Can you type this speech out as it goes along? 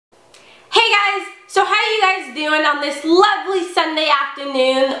So how are you guys doing on this lovely Sunday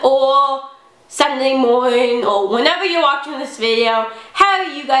afternoon or Sunday morning or whenever you're watching this video? How are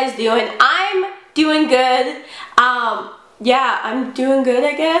you guys doing? I'm doing good. Yeah, I'm doing good,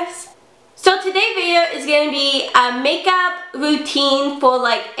 I guess. So today's video is going to be a makeup routine for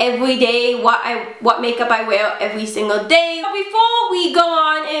like every day, what makeup I wear every single day. But before we go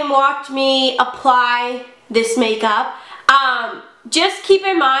on and watch me apply this makeup, just keep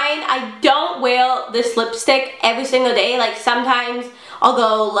in mind I don't wear this lipstick every single day. Like sometimes I'll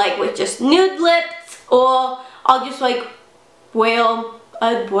go like with just nude lips, or I'll just like wear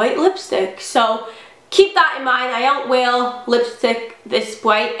a white lipstick. So keep that in mind. I don't wear lipstick this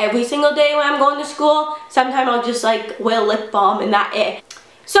bright every single day when I'm going to school. Sometimes I'll just like wear lip balm and that's it.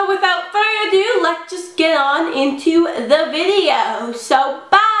 So without further ado, let's just get on into the video. So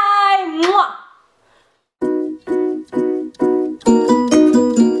bye! Mwah!